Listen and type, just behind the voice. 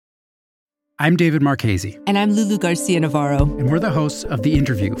I'm David Marchese. And I'm Lulu Garcia Navarro. And we're the hosts of The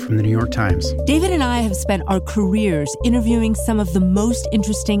Interview from the New York Times. David and I have spent our careers interviewing some of the most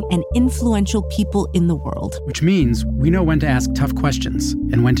interesting and influential people in the world. Which means we know when to ask tough questions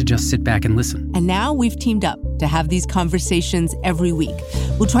and when to just sit back and listen. And now we've teamed up to have these conversations every week.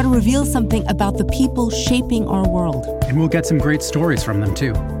 We'll try to reveal something about the people shaping our world. And we'll get some great stories from them,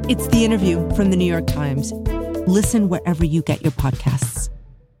 too. It's The Interview from the New York Times. Listen wherever you get your podcasts.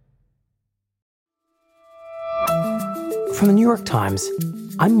 From the New York Times,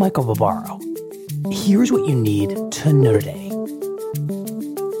 I'm Michael Barbaro. Here's what you need to know today.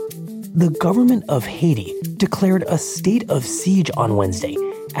 The government of Haiti declared a state of siege on Wednesday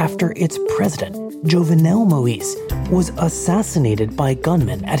after its president, Jovenel Moïse, was assassinated by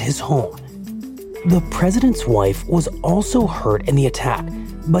gunmen at his home. The president's wife was also hurt in the attack,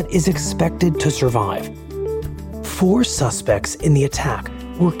 but is expected to survive. 4 suspects in the attack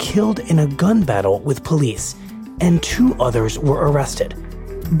were killed in a gun battle with police, and 2 others were arrested,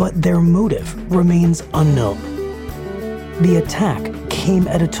 but their motive remains unknown. The attack came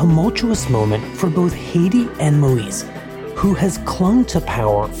at a tumultuous moment for both Haiti and Moïse, who has clung to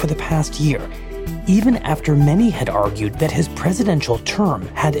power for the past year, even after many had argued that his presidential term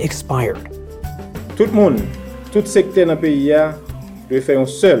had expired. Tout le monde, tout secteur dans le pays doit faire un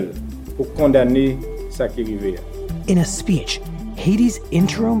seul pour condamner ça qui arrive. In a speech, Haiti's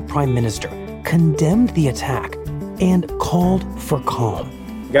interim prime minister condemned the attack and called for calm.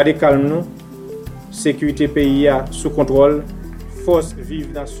 Gardez calme nous, sécurité pays sous contrôle, force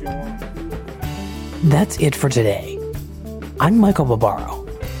vive nation. That's it for today. I'm Michael Barbaro.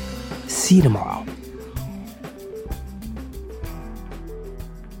 See you tomorrow.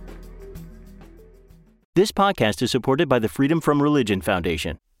 This podcast is supported by the Freedom From Religion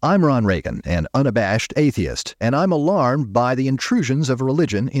Foundation. I'm Ron Reagan, an unabashed atheist, and I'm alarmed by the intrusions of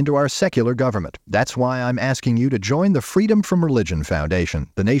religion into our secular government. That's why I'm asking you to join the Freedom From Religion Foundation,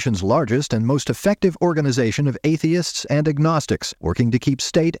 the nation's largest and most effective organization of atheists and agnostics, working to keep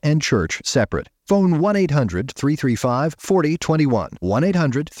state and church separate. Phone 1-800-335-4021,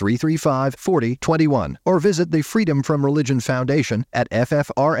 1-800-335-4021, or visit the Freedom From Religion Foundation at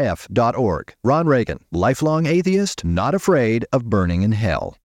ffrf.org. Ron Reagan, lifelong atheist, not afraid of burning in hell.